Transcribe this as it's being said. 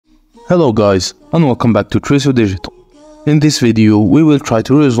Hello guys, and welcome back to Digital. In this video, we will try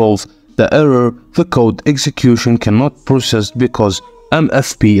to resolve the error the code execution cannot process because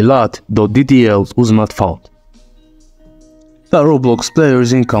MFPlat.dll was not found that Roblox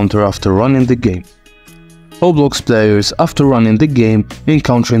players encounter after running the game. Roblox players after running the game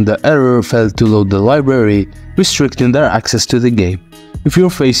encountering the error failed to load the library, restricting their access to the game. If you're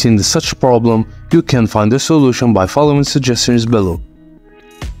facing such problem, you can find a solution by following suggestions below.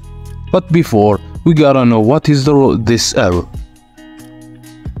 But before, we gotta know what is this error.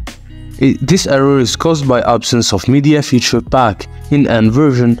 This error is caused by absence of media feature pack in N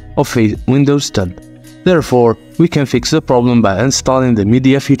version of Windows 10. Therefore, we can fix the problem by installing the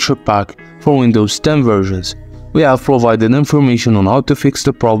media feature pack for Windows 10 versions. We have provided information on how to fix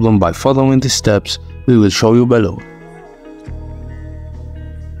the problem by following the steps we will show you below.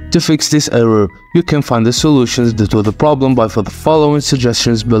 To fix this error, you can find the solutions to the problem by the following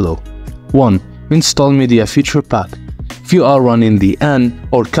suggestions below. 1. Install media feature pack. If you are running the N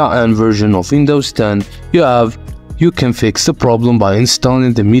or KN version of Windows 10, you can fix the problem by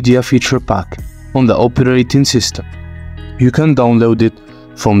installing the media feature pack on the operating system. You can download it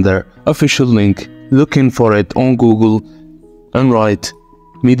from their official link, looking for it on Google and write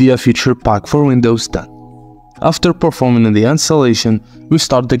media feature pack for Windows 10. After performing the installation,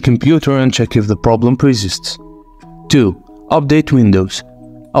 restart the computer and check if the problem persists. 2. Update Windows.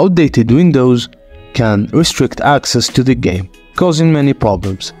 Outdated Windows can restrict access to the game, causing many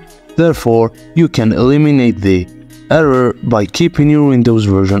problems. Therefore, you can eliminate the error by keeping your Windows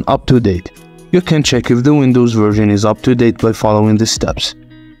version up to date. You can check if the Windows version is up to date by following the steps.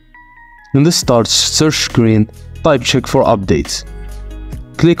 In the Start search screen, type check for updates.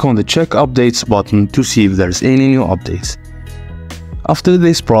 Click on the Check Updates button to see if there's any new updates. After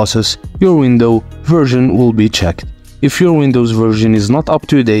this process, your Windows version will be checked. If your Windows version is not up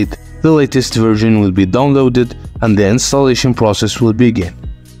to date, the latest version will be downloaded and the installation process will begin.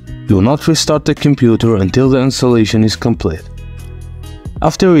 Do not restart the computer until the installation is complete.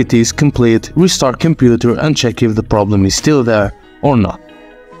 After it is complete, restart computer and check if the problem is still there or not.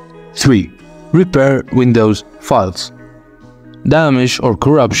 3. Repair Windows files. Damage or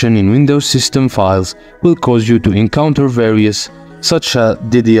corruption in Windows system files will cause you to encounter various such as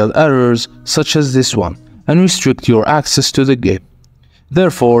DDL errors such as this one and restrict your access to the game.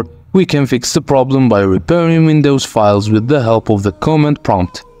 Therefore, we can fix the problem by repairing Windows files with the help of the command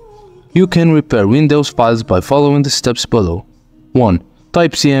prompt. You can repair Windows files by following the steps below. 1.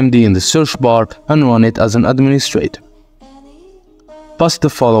 Type cmd in the search bar and run it as an administrator. Pass the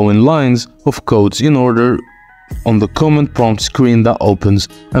following lines of codes in order on the command prompt screen that opens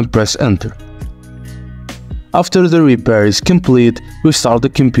and press enter. After the repair is complete, restart the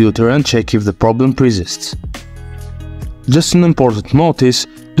computer and check if the problem persists. Just an important notice,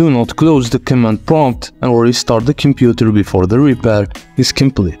 do not close the command prompt or restart the computer before the repair is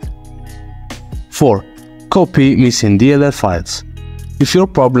complete. 4. Copy missing DLL files. If your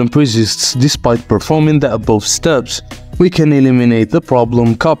problem persists despite performing the above steps, we can eliminate the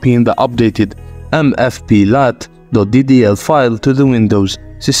problem copying the updated MFPlat.dll file to the Windows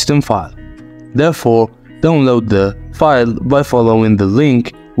system file. Therefore, download the file by following the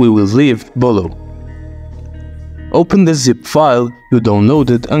link we will leave below. Open the zip file you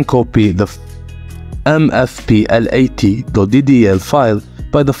downloaded and copy the MFPlat.dll file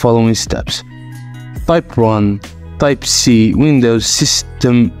by the following steps. Type run, type C Windows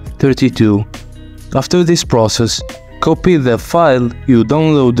System 32. After this process, copy the file you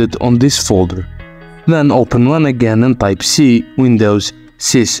downloaded on this folder. Then open run again and type C Windows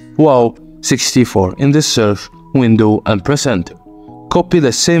Sys Wow 64 in the search window and press enter. Copy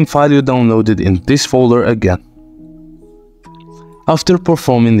the same file you downloaded in this folder again. After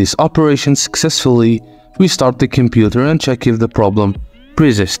performing this operation successfully, restart the computer and check if the problem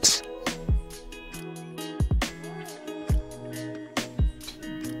persists.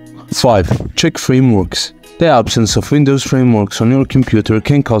 5. Check frameworks. The absence of Windows frameworks on your computer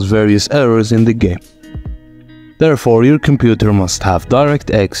can cause various errors in the game. Therefore, your computer must have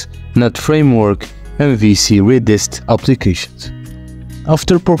DirectX, Net Framework, and VC Redist applications.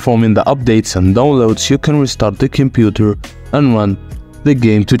 After performing the updates and downloads, you can restart the computer and run the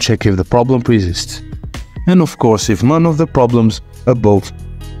game to check if the problem persists. And of course, if none of the problems above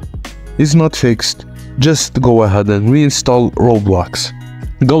is not fixed, just go ahead and reinstall Roblox.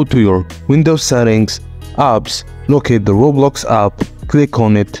 Go to your Windows settings, apps, locate the Roblox app, click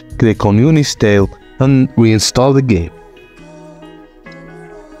on it, click on Uninstall and reinstall the game.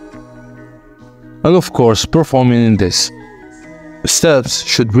 And of course, performing these steps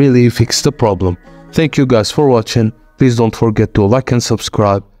should really fix the problem. Thank you guys for watching. Please don't forget to like and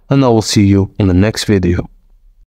subscribe, and I will see you in the next video.